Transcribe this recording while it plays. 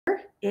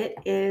It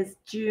is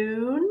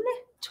June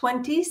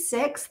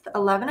 26th,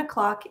 11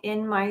 o'clock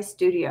in my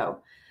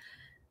studio.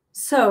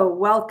 So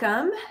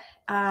welcome.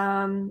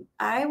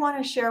 I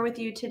want to share with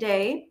you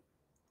today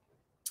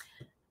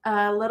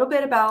a little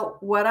bit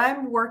about what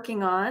I'm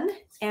working on,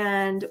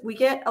 and we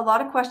get a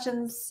lot of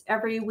questions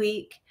every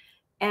week.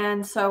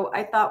 And so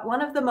I thought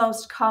one of the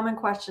most common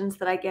questions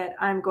that I get,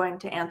 I'm going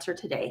to answer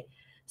today.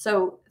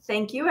 So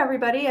thank you,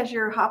 everybody, as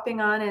you're hopping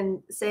on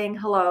and saying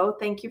hello.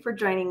 Thank you for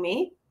joining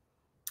me.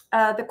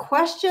 The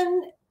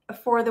question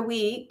for the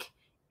week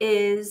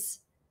is,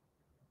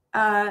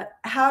 what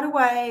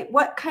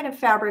kind of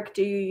fabric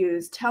do you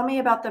use? Tell me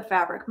about the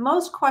fabric.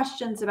 Most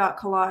questions about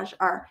collage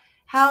are,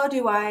 how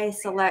do I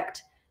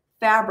select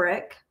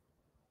fabric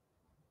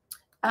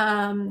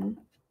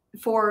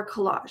for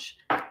collage?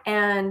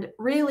 And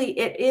really,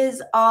 it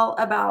is all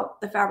about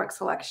the fabric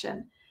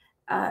selection.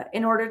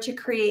 In order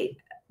to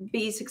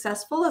be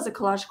successful as a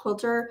collage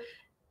quilter,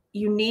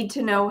 you need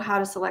to know how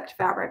to select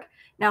fabric.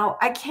 Now,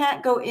 I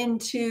can't go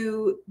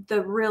into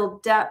the real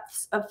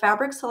depths of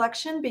fabric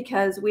selection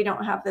because we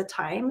don't have the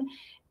time.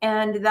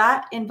 And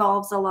that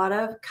involves a lot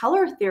of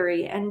color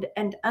theory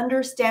and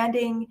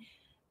understanding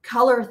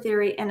color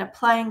theory and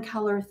applying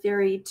color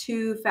theory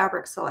to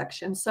fabric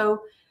selection.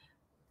 So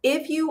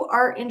if you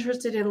are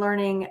interested in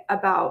learning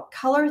about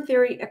color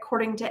theory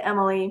according to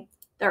Emily,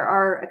 there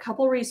are a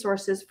couple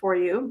resources for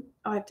you.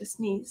 Oh, I have to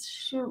sneeze.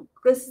 Shoot,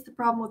 this is the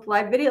problem with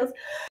live videos.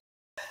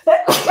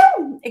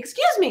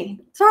 Excuse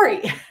me,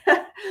 sorry.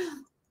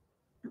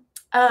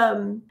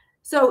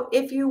 So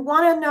if you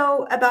want to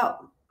know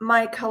about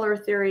my color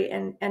theory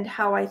and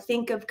how I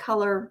think of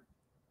color,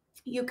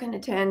 you can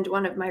attend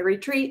one of my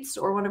retreats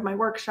or one of my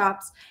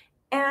workshops.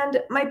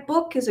 And my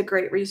book is a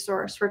great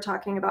resource for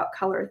talking about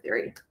color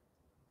theory.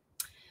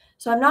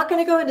 So I'm not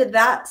going to go into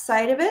that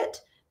side of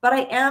it, but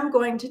I am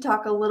going to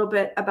talk a little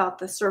bit about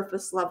the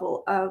surface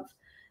level of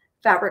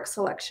fabric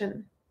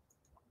selection.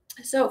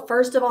 So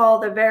first of all,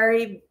 the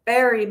very,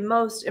 very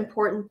most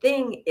important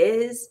thing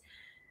is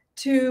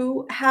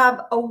to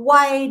have a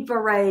wide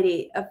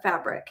variety of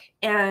fabric.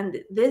 And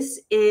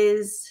this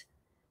is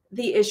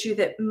the issue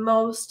that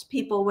most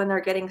people, when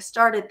they're getting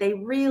started, they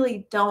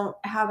really don't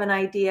have an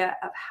idea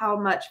of how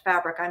much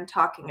fabric I'm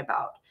talking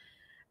about.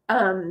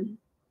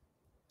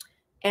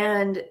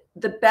 And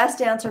the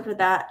best answer for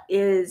that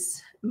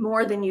is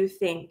more than you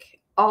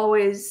think.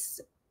 Always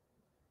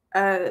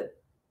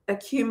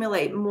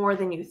accumulate more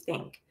than you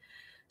think.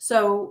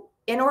 So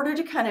in order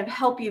to kind of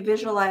help you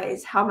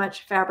visualize how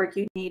much fabric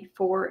you need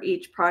for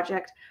each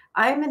project,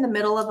 I'm in the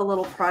middle of a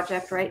little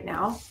project right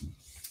now.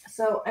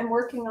 So I'm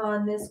working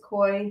on this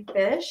koi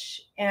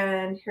fish,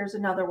 and here's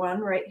another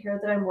one right here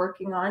that I'm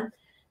working on.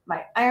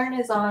 My iron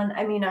is on.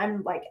 I mean,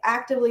 I'm like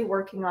actively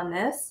working on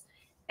this,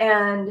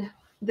 and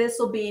this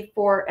will be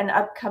for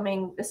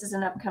this is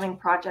an upcoming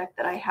project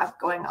that I have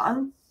going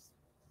on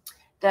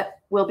that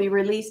will be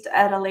released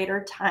at a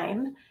later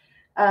time.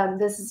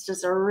 This is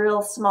just a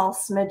real small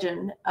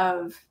smidgen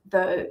of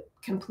the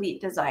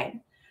complete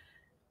design.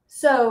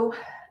 So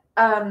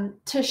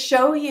to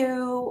show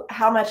you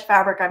how much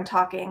fabric I'm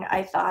talking,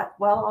 I thought,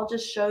 well, I'll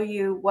just show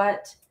you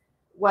what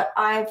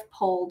I've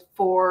pulled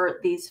for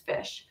these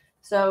fish.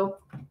 So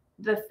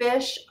the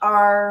fish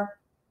are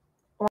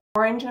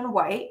orange and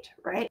white,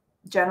 right?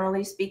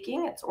 Generally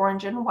speaking, it's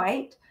orange and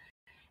white.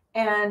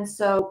 And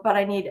so, but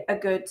I need a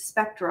good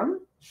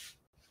spectrum.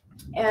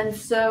 And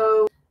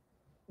so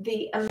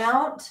the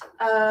amount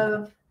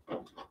of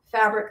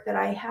fabric that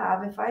I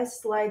have, if I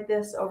slide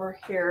this over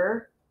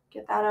here,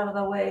 get that out of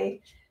the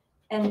way,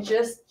 and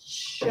just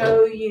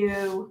show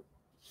you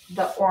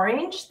the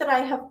orange that I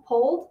have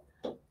pulled.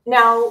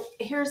 Now,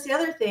 here's the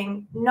other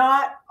thing.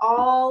 Not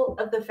all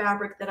of the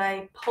fabric that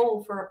I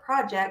pull for a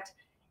project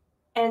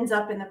ends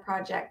up in the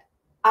project.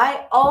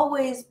 I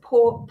always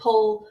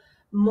pull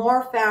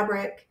more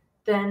fabric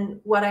than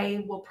what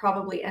I will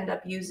probably end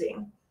up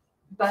using.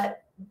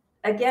 But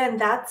again,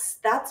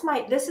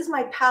 this is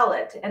my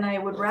palette, and I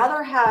would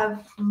rather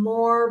have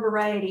more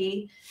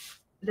variety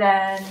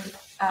than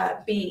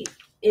be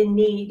in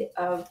need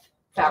of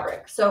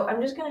fabric. So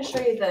I'm just going to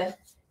show you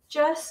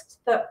just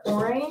the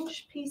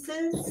orange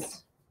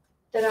pieces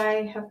that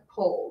I have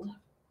pulled.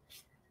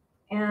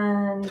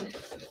 And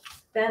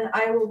then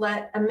I will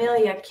let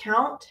Amelia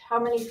count how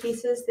many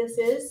pieces this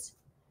is.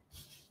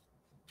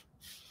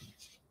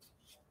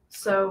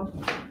 So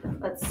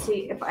let's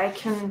see if I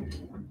can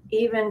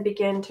even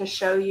begin to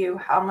show you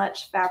how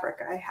much fabric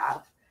I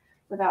have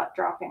without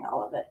dropping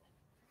all of it.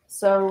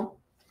 So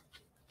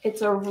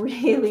it's a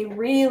really,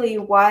 really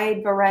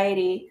wide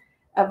variety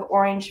of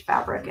orange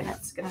fabric, and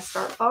it's going to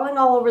start falling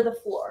all over the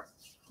floor.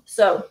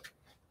 So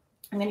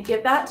I'm going to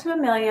give that to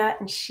Amelia,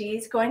 and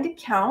she's going to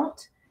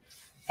count.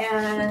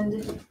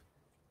 And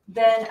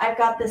then I've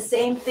got the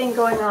same thing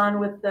going on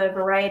with the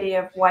variety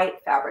of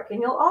white fabric.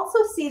 And you'll also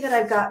see that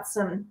I've got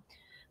some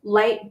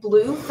light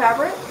blue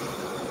fabric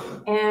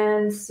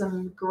and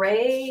some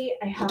gray.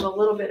 I have a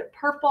little bit of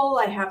purple.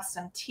 I have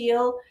some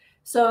teal.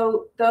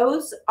 So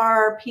those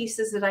are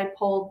pieces that I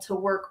pulled to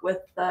work with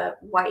the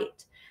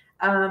white.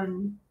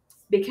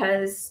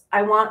 because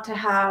I want to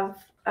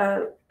have,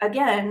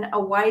 again, a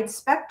wide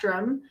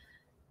spectrum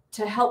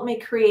to help me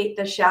create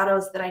the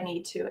shadows that I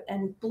need to.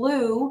 And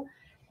blue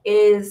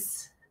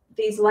is,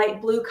 these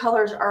light blue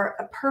colors are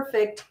a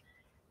perfect,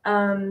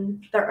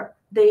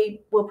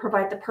 they will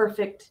provide the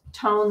perfect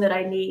tone that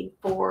I need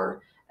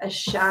for a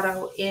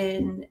shadow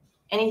in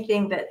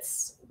anything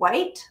that's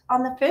white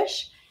on the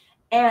fish.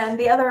 And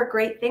the other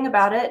great thing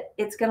about it,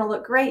 it's going to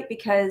look great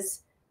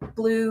because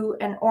blue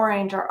and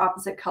orange are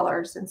opposite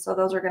colors. And so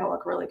those are going to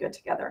look really good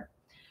together.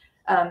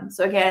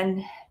 So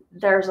again,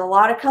 there's a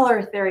lot of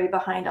color theory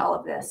behind all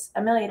of this.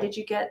 Amelia, did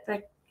you get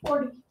the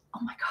 40?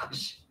 Oh my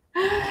gosh.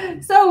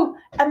 So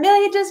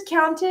Amelia just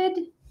counted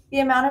the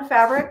amount of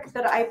fabric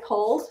that I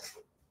pulled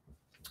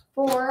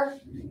for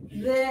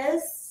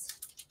this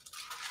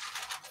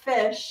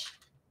fish,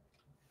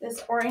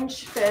 this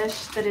orange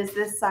fish that is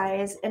this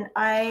size. And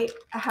I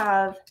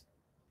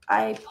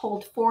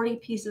pulled 40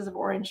 pieces of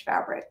orange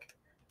fabric.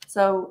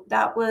 So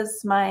that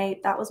was my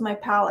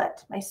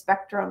palette, my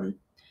spectrum.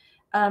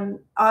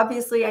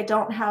 Obviously I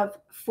don't have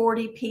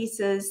 40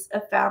 pieces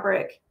of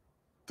fabric,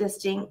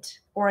 distinct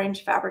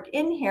orange fabric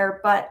in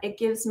here, but it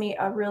gives me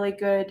a really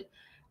good,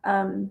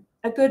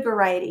 a good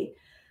variety.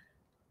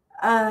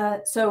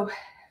 So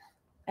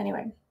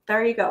anyway,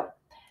 there you go.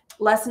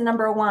 Lesson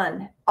number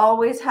 1,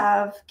 always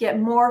get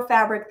more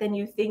fabric than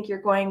you think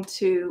you're going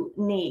to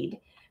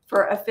need.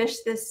 For a fish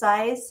this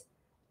size,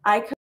 I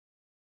could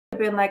have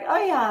been like,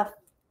 oh yeah,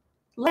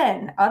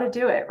 Lynn ought to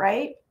do it,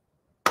 right?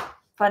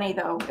 Funny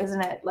though,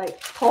 isn't it?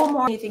 Like, pull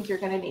more than you think you're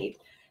going to need.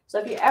 So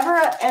if you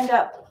ever end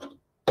up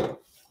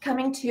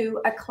coming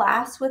to a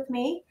class with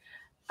me,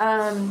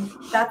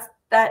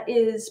 that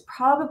is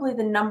probably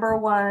the number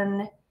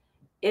 1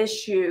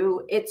 issue.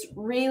 It's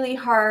really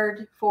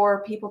hard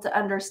for people to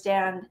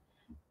understand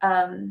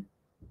that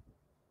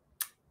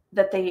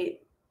the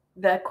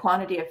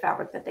quantity of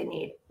fabric that they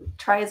need.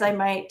 Try as I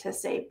might to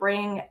say,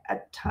 bring a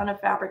ton of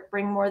fabric,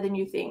 bring more than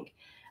you think.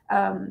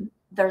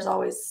 There's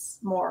always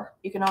more.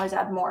 You can always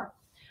add more.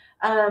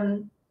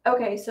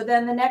 Okay, so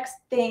then the next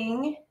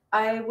thing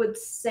I would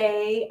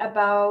say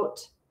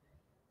about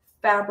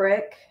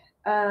fabric,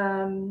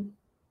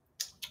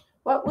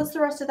 what was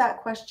the rest of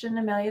that question,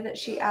 Amelia, that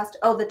she asked?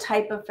 Oh, the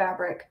type of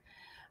fabric.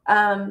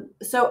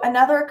 So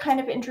another kind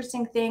of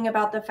interesting thing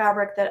about the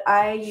fabric that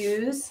I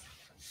use,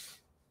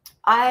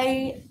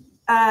 I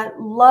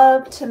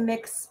love to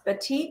mix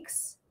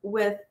batiks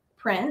with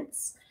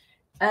prints.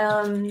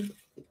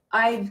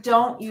 I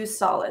don't use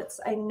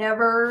solids. I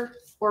never,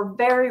 or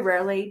very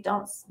rarely,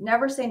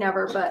 never say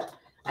never, but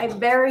I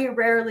very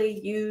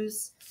rarely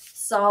use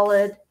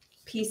solid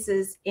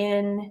pieces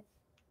in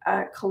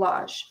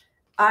collage.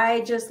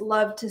 I just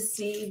love to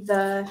see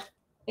the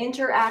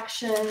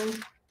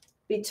interaction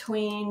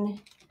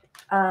between,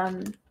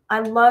 I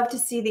love to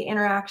see the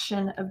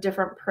interaction of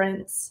different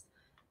prints.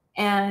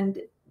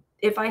 And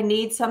if I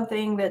need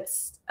something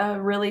that's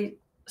a really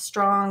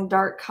strong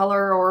dark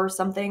color or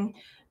something,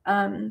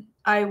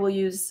 I will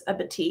use a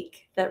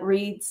batik that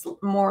reads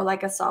more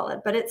like a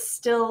solid, but it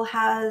still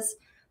has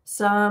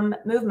some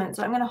movement.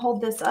 So I'm going to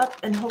hold this up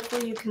and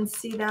hopefully you can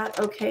see that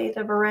okay,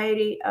 the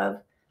variety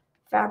of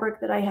fabric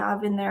that I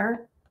have in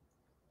there.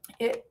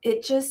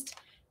 It just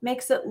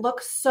makes it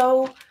look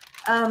so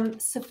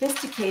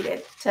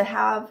sophisticated to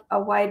have a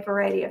wide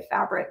variety of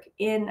fabric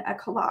in a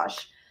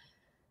collage.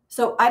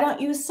 So I don't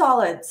use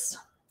solids.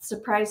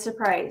 Surprise,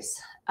 surprise.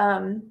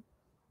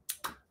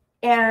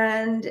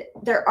 And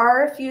there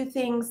are a few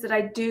things that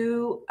I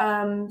do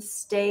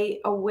stay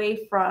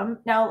away from.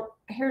 Now,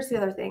 here's the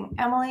other thing.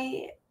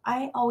 Emily,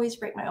 I always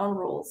break my own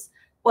rules.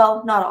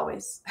 Well, not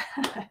always.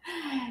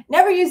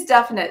 Never use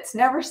definites.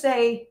 Never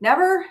say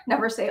never,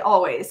 never say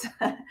always.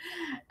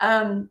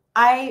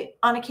 I,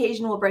 on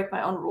occasion, will break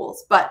my own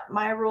rules. But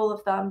my rule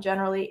of thumb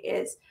generally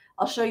is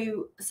I'll show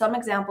you some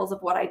examples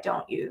of what I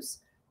don't use.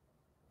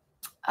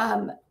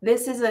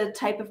 This is a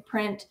type of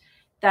print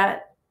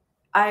that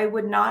I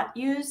would not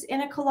use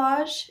in a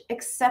collage,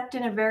 except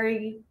in a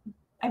very,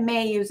 I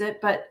may use it,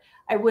 but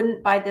I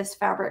wouldn't buy this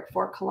fabric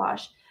for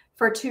collage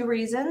for 2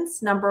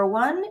 reasons. Number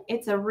 1,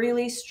 it's a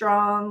really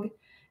strong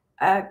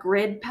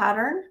grid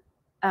pattern.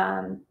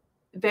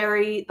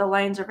 The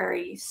lines are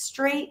very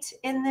straight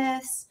in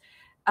this.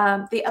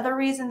 The other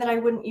reason that I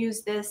wouldn't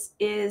use this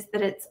is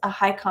that it's a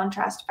high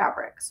contrast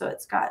fabric. So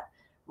it's got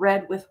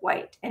red with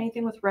white.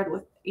 Anything with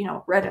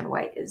red and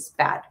white is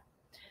bad.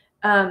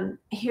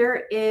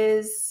 Here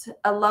is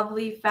a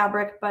lovely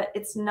fabric, but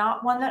it's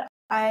not one that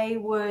I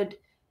would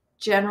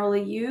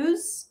generally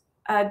use,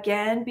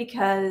 again,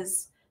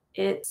 because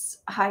it's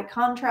high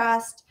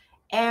contrast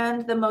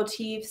and the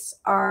motifs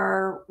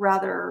are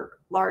rather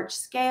large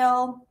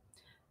scale.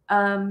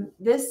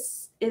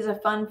 This is a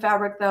fun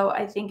fabric though,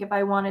 I think, if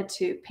I wanted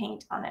to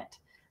paint on it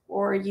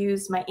or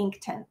use my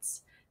ink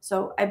tints.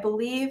 So I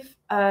believe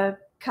a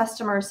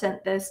customer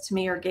sent this to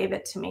me or gave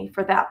it to me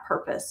for that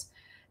purpose.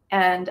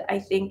 And I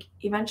think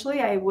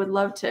eventually I would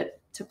love to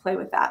play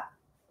with that.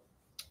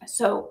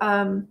 So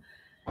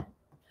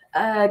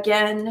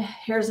again,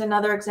 here's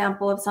another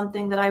example of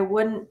something that I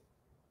wouldn't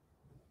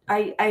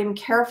I'm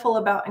careful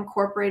about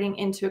incorporating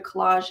into a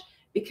collage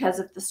because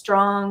of the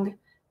strong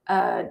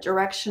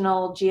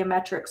directional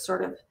geometric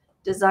sort of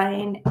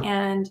design,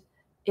 and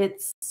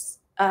it's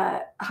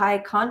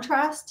high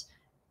contrast.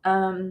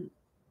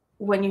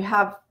 When you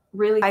have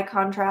really high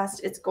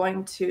contrast, it's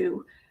going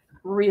to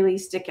really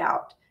stick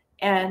out.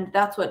 And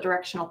that's what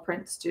directional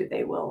prints do.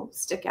 They will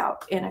stick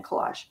out in a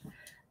collage.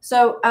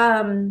 So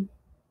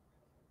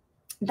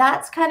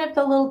that's kind of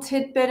the little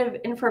tidbit of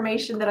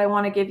information that I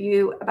want to give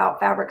you about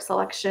fabric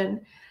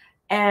selection.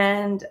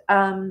 And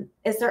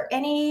is there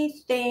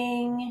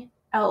anything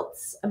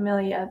else,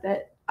 Amelia,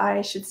 that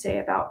I should say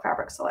about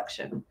fabric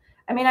selection?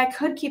 I mean, I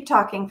could keep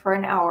talking for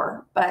an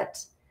hour,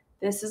 but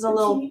this is a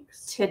little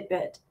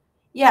tidbit.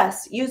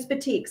 Yes, use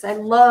batiks. I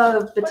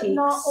love batiks. But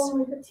not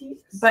only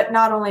batiks. But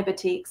not only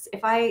batiks. If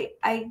I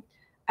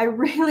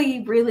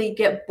really, really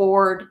get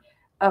bored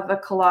of a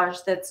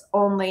collage that's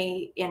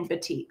only in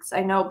batiks.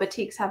 I know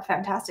batiks have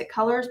fantastic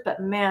colors,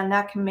 but man,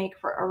 that can make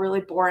for a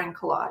really boring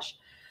collage.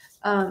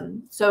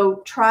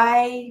 So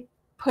try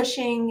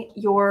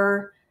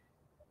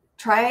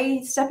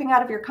stepping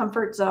out of your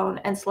comfort zone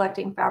and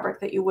selecting fabric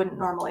that you wouldn't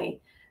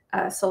normally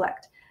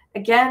select.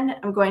 Again,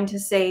 I'm going to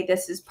say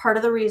this is part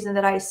of the reason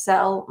that I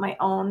sell my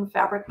own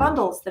fabric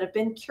bundles that have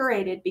been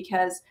curated,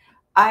 because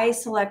I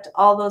select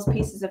all those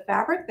pieces of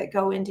fabric that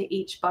go into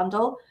each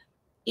bundle.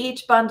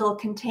 Each bundle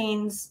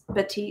contains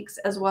batiks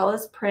as well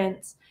as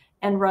prints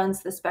and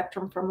runs the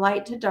spectrum from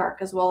light to dark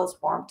as well as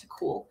warm to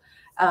cool.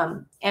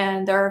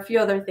 And there are a few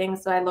other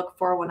things that I look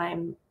for when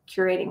I'm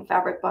curating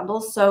fabric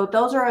bundles. So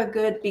those are a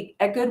good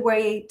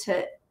way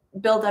to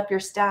build up your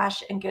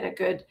stash and get a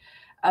good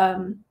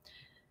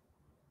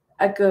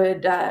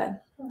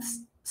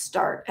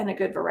start and a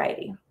good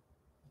variety.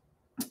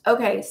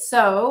 Okay,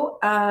 so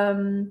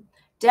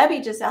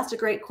Debbie just asked a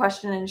great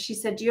question, and she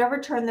said, do you ever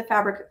turn the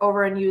fabric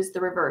over and use the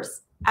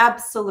reverse?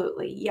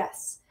 Absolutely,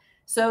 yes.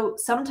 So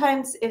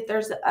sometimes if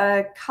there's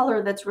a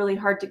color that's really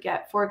hard to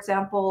get, for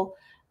example,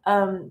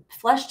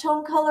 flesh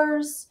tone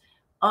colors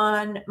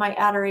on my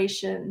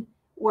Adoration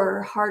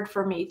were hard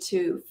for me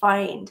to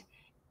find,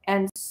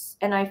 and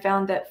I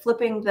found that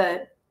flipping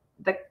the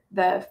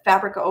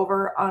fabric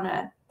over on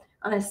a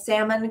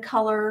salmon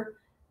color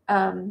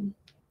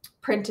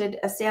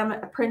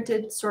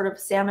printed sort of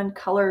salmon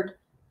colored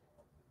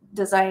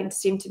design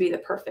seemed to be the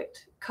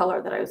perfect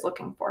color that I was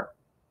looking for.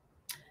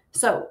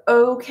 So,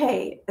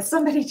 okay,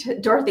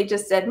 Dorothy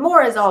just said,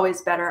 more is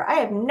always better. I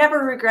have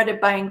never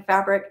regretted buying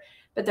fabric,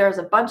 but there's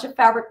a bunch of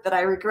fabric that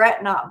I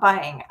regret not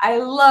buying. I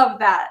love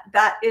that.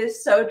 That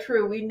is so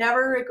true. We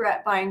never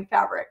regret buying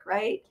fabric,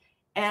 right?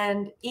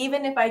 And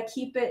even if I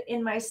keep it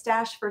in my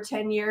stash for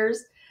 10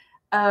 years,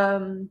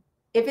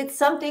 if it's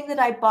something that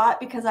I bought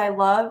because I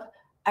love,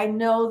 I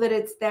know that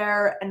it's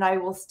there and I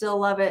will still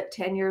love it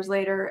 10 years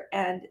later.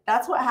 And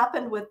that's what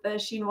happened with the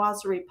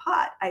chinoiserie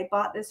pot. I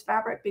bought this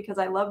fabric because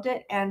I loved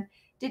it and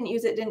didn't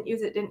use it,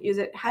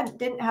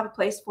 didn't have a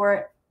place for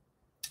it.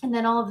 And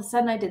then all of a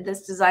sudden I did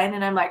this design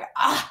and I'm like,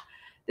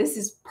 this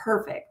is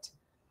perfect.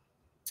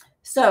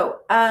 So,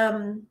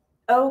 okie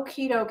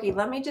dokie,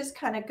 let me just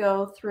kind of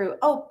go through.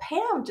 Oh,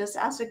 Pam just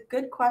asked a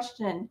good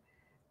question.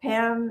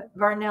 Pam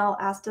Varnell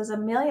asked, does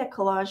Amelia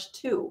collage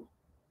too?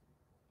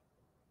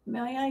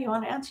 Amelia, you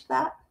want to answer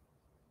that?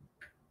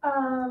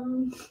 I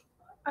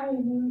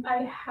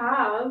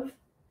have,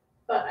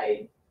 but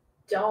I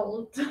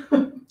don't.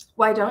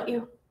 Why don't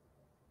you?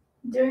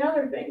 Doing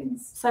other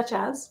things. Such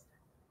as?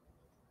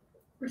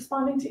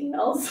 Responding to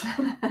emails.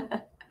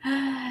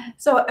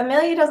 So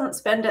Amelia doesn't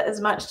spend as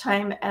much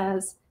time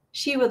as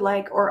she would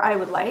like or I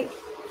would like.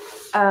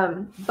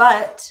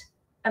 But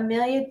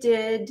Amelia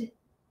did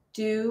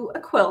do a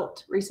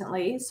quilt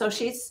recently. So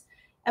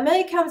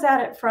Amelia comes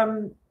at it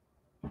from,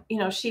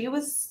 she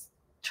was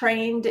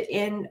trained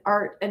in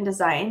art and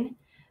design,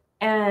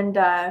 and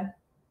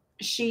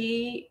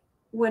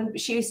when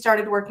she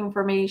started working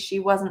for me,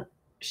 she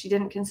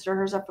didn't consider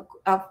herself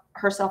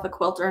a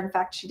quilter. In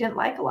fact, she didn't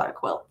like a lot of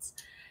quilts.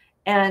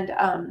 And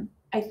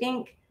I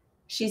think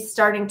she's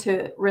starting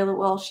to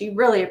she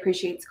really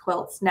appreciates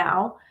quilts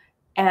now,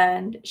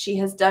 and she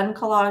has done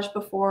collage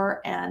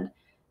before, and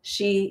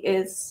she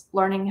is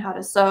learning how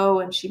to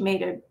sew, and she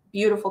made a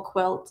beautiful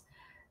quilt.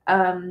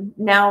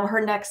 Now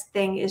her next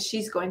thing is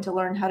she's going to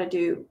learn how to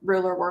do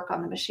ruler work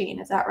on the machine.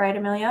 Is that right,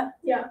 Amelia?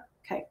 Yeah.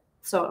 Okay.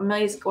 So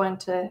Amelia's going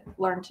to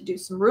learn to do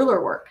some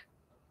ruler work.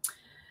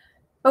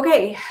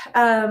 Okay.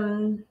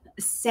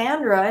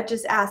 Sandra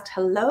just asked,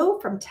 hello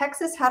from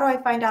Texas. How do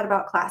I find out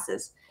about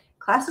classes?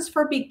 Classes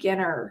for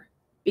beginners.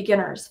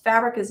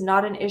 Fabric is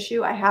not an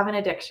issue. I have an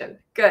addiction.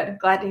 Good.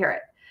 Glad to hear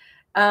it.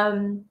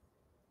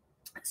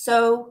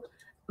 So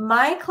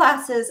my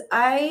classes,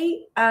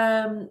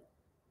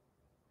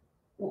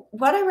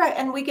 what I write,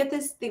 and we get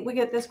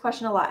this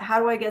question a lot. How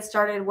do I get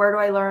started? Where do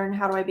I learn?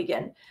 How do I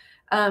begin?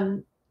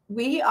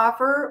 We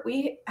have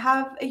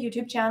a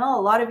YouTube channel.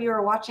 A lot of you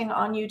are watching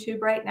on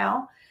YouTube right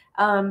now.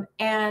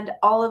 And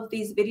all of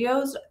these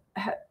videos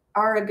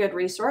are a good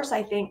resource,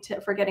 I think,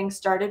 for getting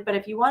started. But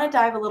if you want to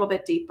dive a little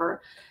bit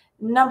deeper,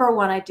 number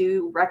one, I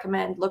do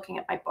recommend looking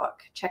at my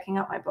book, checking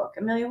out my book.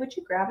 Amelia, would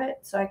you grab it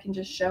so I can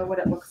just show what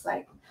it looks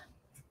like?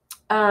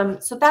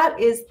 So that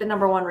is the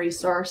number one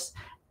resource.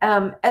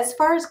 As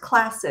far as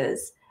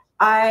classes,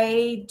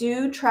 I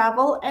do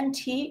travel and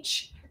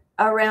teach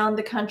around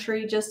the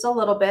country just a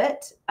little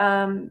bit.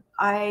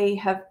 I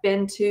have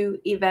been to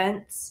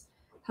events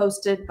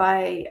hosted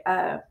by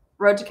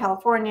Road to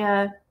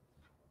California,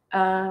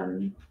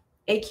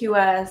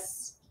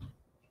 AQS,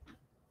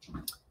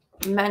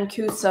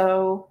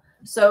 Mancuso.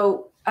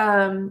 So,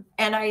 and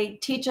I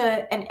teach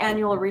an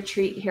annual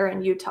retreat here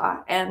in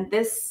Utah. And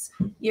this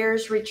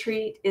year's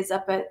retreat is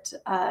up at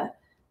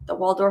the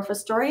Waldorf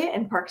Astoria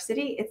in Park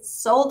City. It's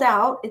sold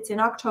out. It's in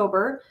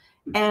October.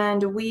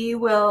 And we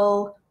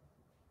will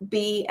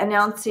be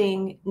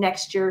announcing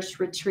next year's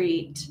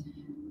retreat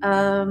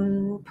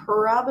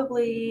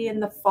probably in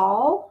the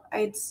fall,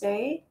 I'd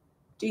say.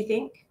 Do you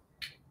think?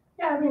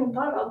 Yeah, I haven't even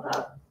thought about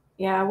that.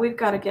 Yeah, we've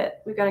got to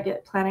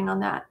get planning on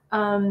that.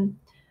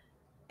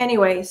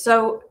 Anyway,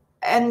 so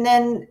and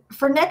then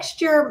for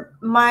next year,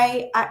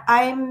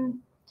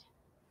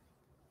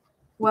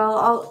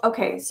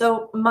 okay.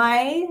 So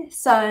my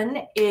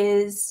son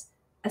is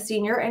a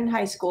senior in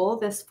high school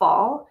this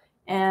fall,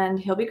 and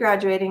he'll be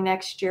graduating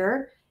next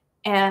year.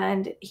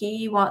 And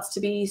he wants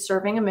to be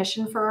serving a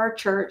mission for our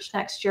church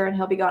next year, and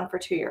he'll be gone for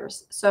 2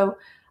 years. So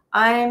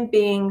I'm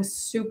being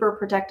super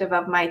protective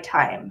of my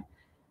time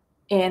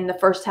in the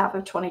first half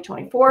of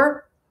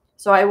 2024.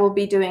 So I will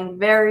be doing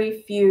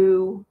very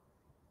few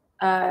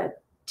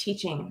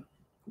teaching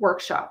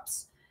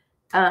workshops.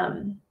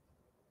 But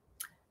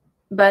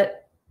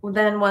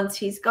then once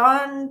he's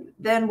gone,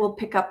 then we'll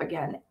pick up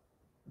again.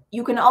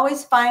 You can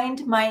always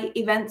find my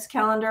events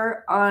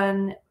calendar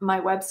on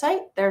my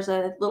website. There's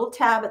a little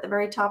tab at the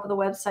very top of the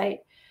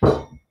website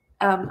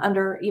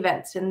under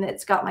events, and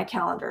it's got my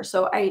calendar.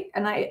 So I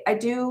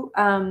do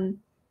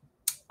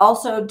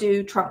also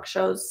do trunk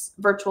shows,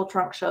 virtual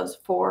trunk shows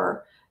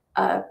for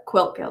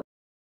quilt guilds.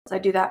 I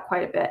do that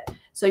quite a bit.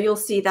 So you'll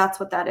see that's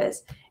what that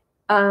is.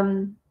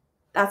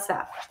 That's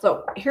that.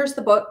 So here's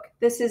the book.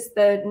 This is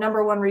the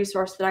number one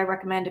resource that I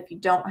recommend if you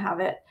don't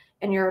have it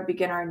and you're a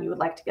beginner and you would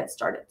like to get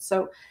started.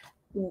 So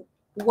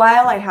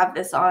while I have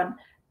this on,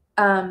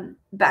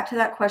 back to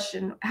that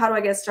question, how do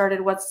I get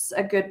started? What's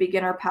a good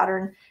beginner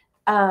pattern?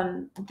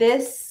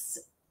 This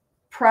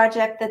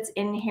project that's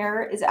in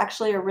here is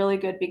actually a really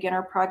good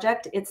beginner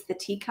project. It's the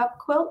teacup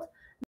quilt.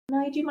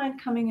 Melly, do you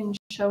mind coming and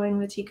showing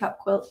the teacup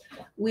quilt?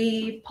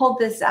 We pulled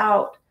this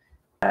out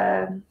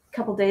a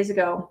couple days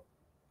ago,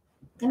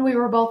 and we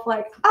were both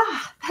like,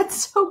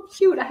 that's so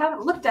cute. I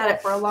haven't looked at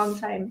it for a long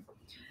time.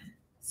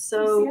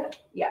 So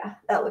yeah,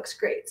 that looks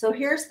great. So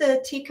here's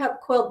the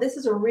teacup quilt. This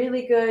is a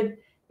really good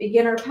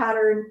beginner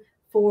pattern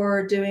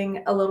for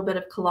doing a little bit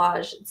of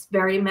collage. It's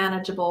very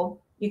manageable.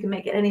 You can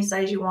make it any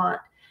size you want.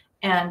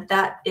 And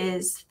that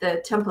is,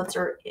 the templates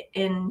are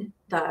in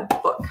the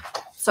book.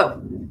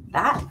 So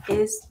that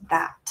is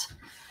that.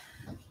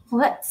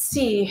 Let's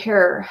see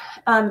here.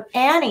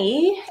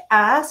 Annie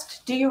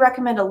asked, do you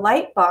recommend a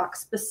light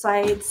box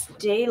besides the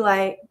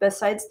daylight?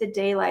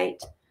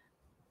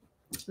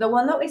 The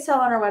one that we sell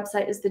on our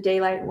website is the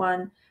daylight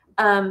one.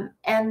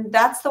 And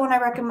that's the one I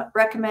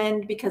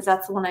recommend because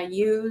that's the one I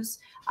use.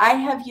 I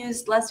have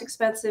used less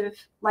expensive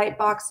light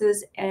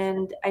boxes,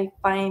 and I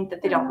find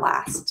that they don't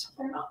last.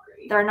 They're not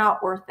great. They're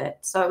not worth it.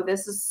 So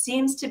this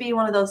seems to be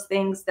one of those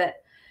things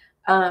that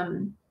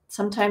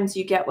sometimes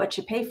you get what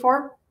you pay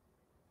for.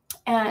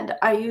 And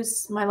I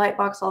use my light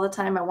box all the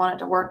time. I want it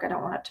to work. I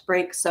don't want it to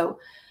break. So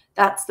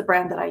that's the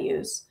brand that I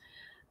use.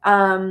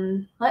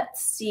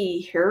 Let's see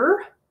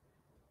here.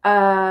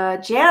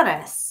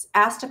 Janice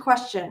asked a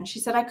question. She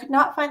said, I could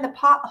not find the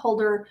pot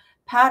holder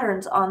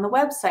patterns on the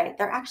website.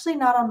 They're actually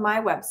not on my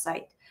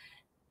website.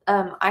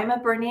 I'm a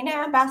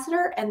Bernina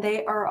ambassador, and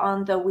they are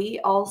on the We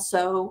All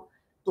Sew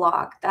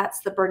blog.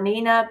 That's the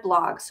Bernina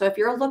blog. So if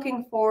you're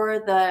looking for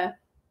the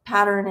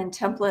pattern and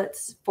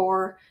templates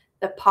for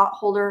the pot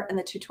holder and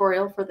the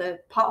tutorial for the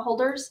pot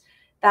holders,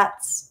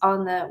 that's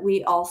on the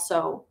We All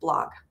Sew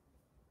blog.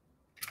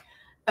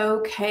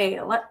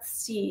 Okay, let's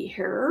see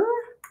here.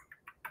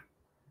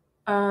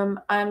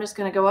 I'm just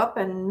going to go up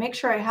and make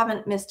sure I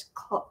haven't missed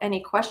any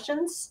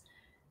questions.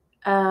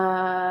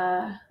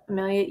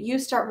 Amelia, you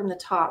start from the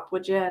top,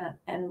 would you?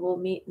 And we'll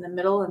meet in the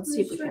middle and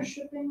see if we can.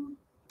 Shipping.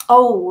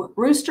 Oh,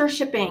 Rooster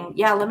shipping.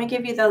 Yeah, let me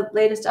give you the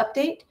latest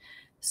update.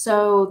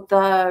 So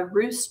the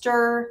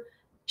Rooster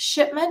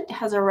shipment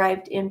has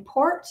arrived in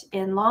port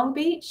in Long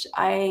Beach.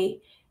 I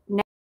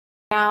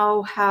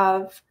now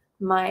have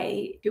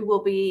who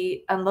will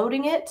be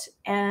unloading it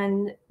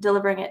and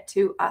delivering it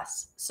to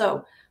us.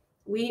 So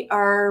we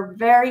are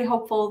very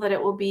hopeful that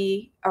it will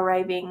be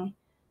arriving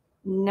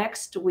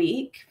next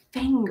week.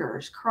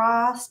 Fingers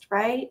crossed,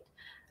 right?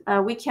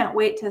 We can't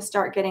wait to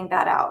start getting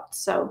that out.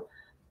 So,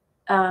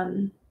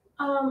 I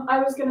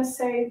was gonna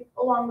say,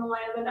 along the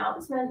line of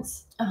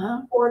announcements,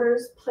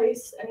 orders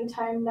placed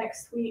anytime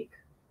next week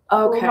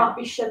will not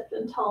be shipped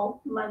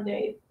until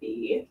Monday.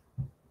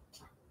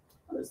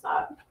 What is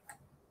that?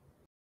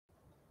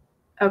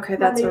 Okay,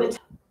 that's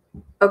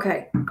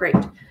Okay, great.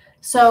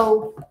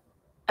 So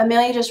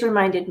Amelia just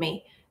reminded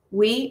me,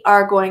 we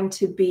are going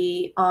to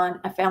be on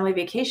a family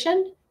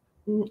vacation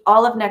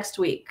all of next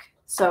week.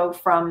 So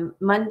from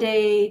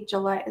Monday,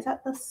 July, is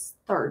that the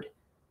 3rd?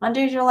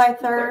 Monday, July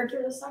 3rd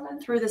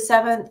through the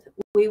 7th,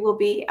 we will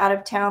be out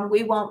of town.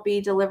 We won't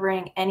be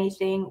delivering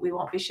anything. We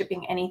won't be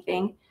shipping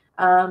anything.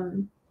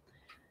 And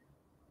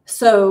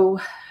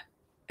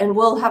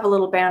we'll have a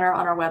little banner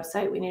on our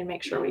website. We need to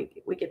make sure we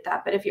get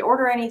that. But if you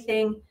order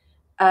anything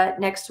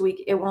next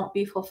week, it won't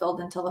be fulfilled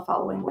until the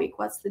following week.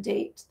 What's the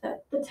date? The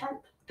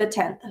 10th. The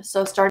 10th.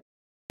 So starting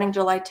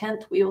July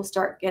 10th, we will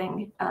start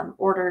getting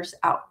orders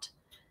out.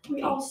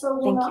 We also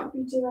will not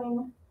be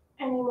doing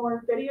any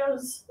more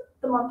videos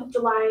the month of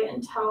July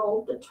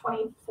until the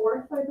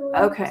 24th, I believe.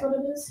 Okay. That's what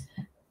it is.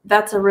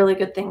 That's a really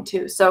good thing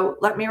too. So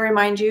let me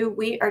remind you,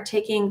 we are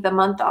taking the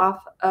month of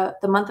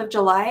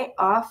July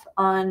off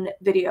on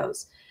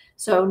videos.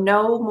 So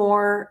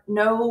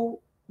no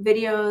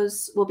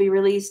videos will be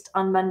released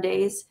on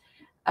Mondays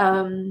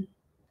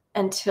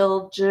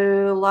until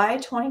July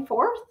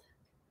 24th.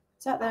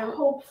 Is that there?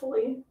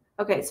 Hopefully.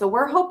 Okay, so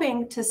we're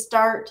hoping to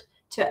start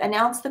to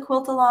announce the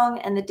quilt along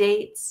and the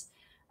dates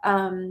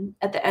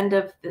at the end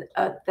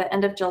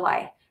of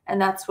July,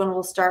 and that's when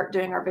we'll start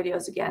doing our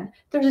videos again.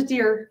 There's a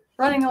deer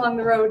running along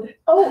the road.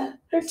 Oh,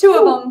 there's two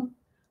of them,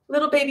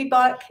 little baby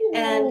buck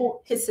and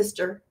his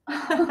sister.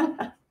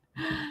 That's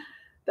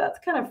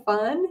kind of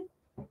fun.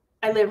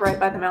 I live right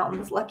by the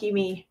mountains. Lucky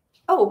me.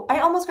 Oh, I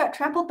almost got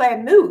trampled by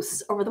a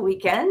moose over the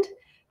weekend.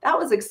 That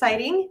was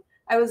exciting.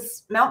 I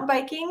was mountain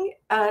biking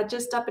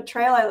just up a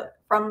trail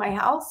from my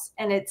house,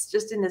 and it's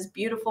just in this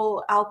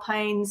beautiful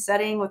alpine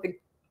setting with the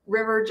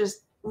river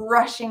just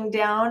rushing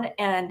down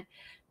and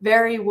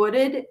very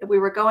wooded. We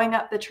were going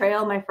up the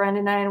trail, my friend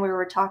and I, and we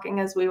were talking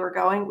as we were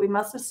going. We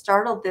must have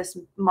startled this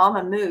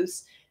mama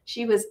moose.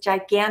 She was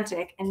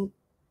gigantic, and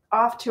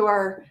off to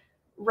our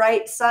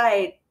right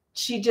side,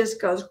 she just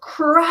goes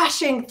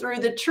crashing through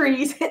the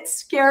trees. It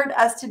scared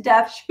us to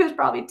death. She was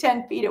probably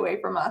 10 feet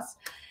away from us.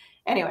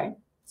 Anyway,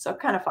 so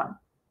kind of fun.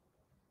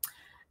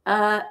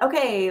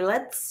 Okay,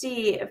 let's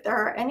see if there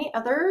are any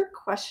other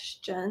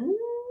questions.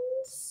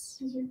 Is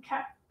your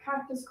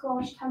cactus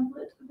collage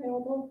template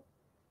available?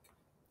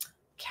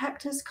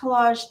 Cactus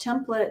collage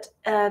template.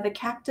 The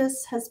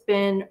cactus has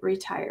been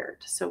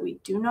retired, so we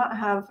do not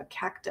have a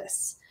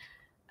cactus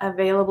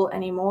available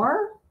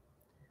anymore.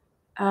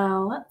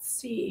 Let's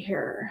see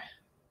here.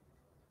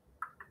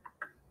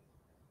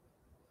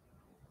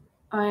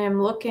 I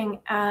am looking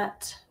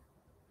at...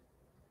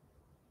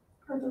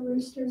 Are the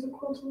roosters a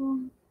quilt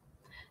along?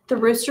 The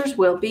roosters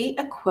will be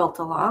a quilt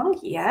along,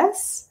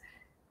 yes.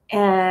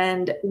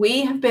 And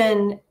we have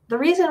been, the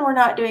reason we're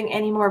not doing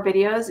any more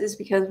videos is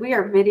because we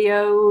are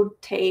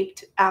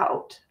videotaped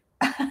out.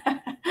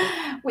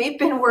 We've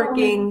been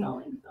working,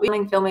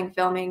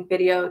 filming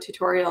video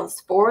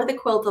tutorials for the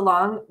quilt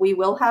along. We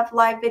will have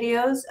live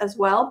videos as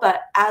well,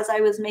 but as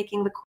I was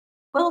making the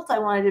quilt, I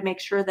wanted to make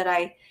sure that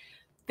I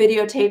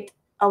videotaped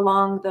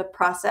along the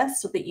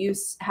process so that you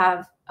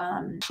have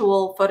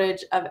actual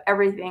footage of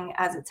everything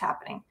as it's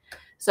happening.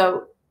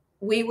 So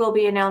we will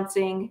be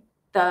announcing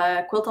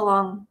the quilt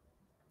along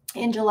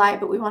in July,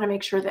 but we want to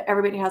make sure that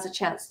everybody has a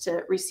chance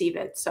to receive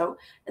it. So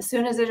as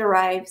soon as it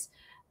arrives,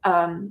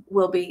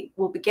 we'll be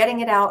getting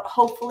it out.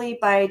 Hopefully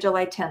by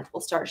July 10th,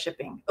 we'll start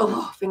shipping.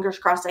 Oh, fingers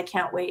crossed. I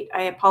can't wait.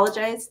 I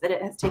apologize that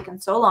it has taken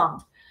so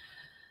long.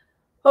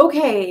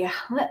 Okay,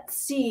 let's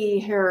see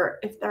here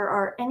if there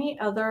are any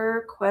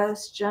other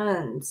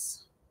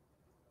questions.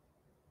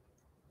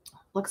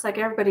 Looks like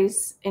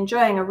everybody's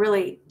enjoying a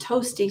really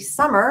toasty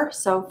summer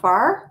so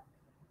far.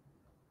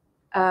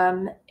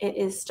 It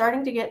is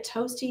starting to get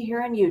toasty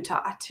here in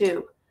Utah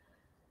too.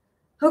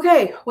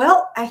 Okay,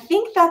 well, I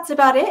think that's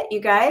about it, you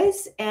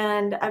guys.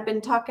 And I've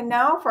been talking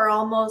now for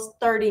almost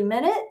 30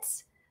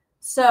 minutes.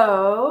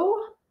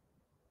 So,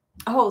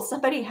 oh,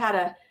 somebody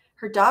had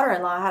her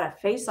daughter-in-law had a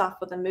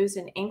face-off with a moose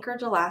in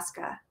Anchorage,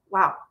 Alaska.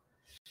 Wow,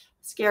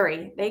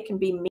 scary. They can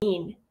be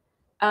mean.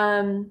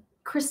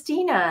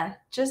 Christina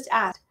just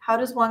asked, how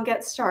does one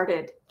get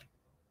started?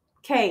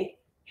 Okay,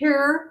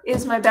 here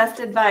is my best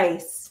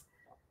advice.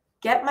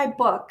 Get my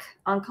book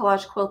on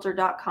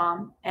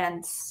collagequilter.com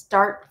and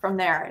start from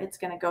there. It's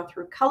going to go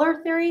through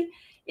color theory.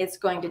 It's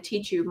going to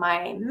teach you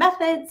my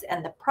methods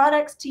and the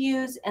products to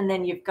use. And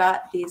then you've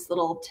got these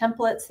little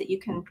templates that you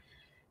can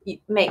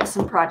make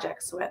some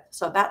projects with.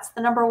 So that's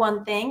the number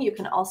one thing. You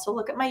can also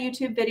look at my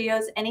YouTube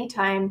videos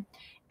anytime.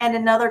 And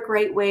another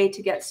great way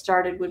to get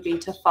started would be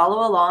to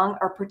follow along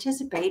or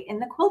participate in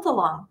the quilt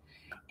along.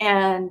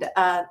 And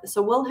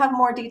so we'll have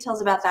more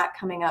details about that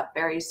coming up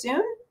very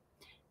soon.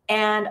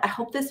 And I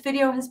hope this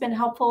video has been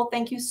helpful.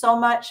 Thank you so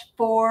much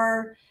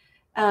for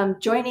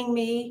joining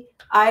me.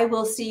 I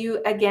will see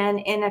you again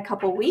in a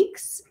couple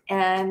weeks,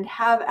 and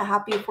have a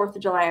happy 4th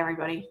of July,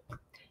 everybody.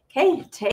 Okay, take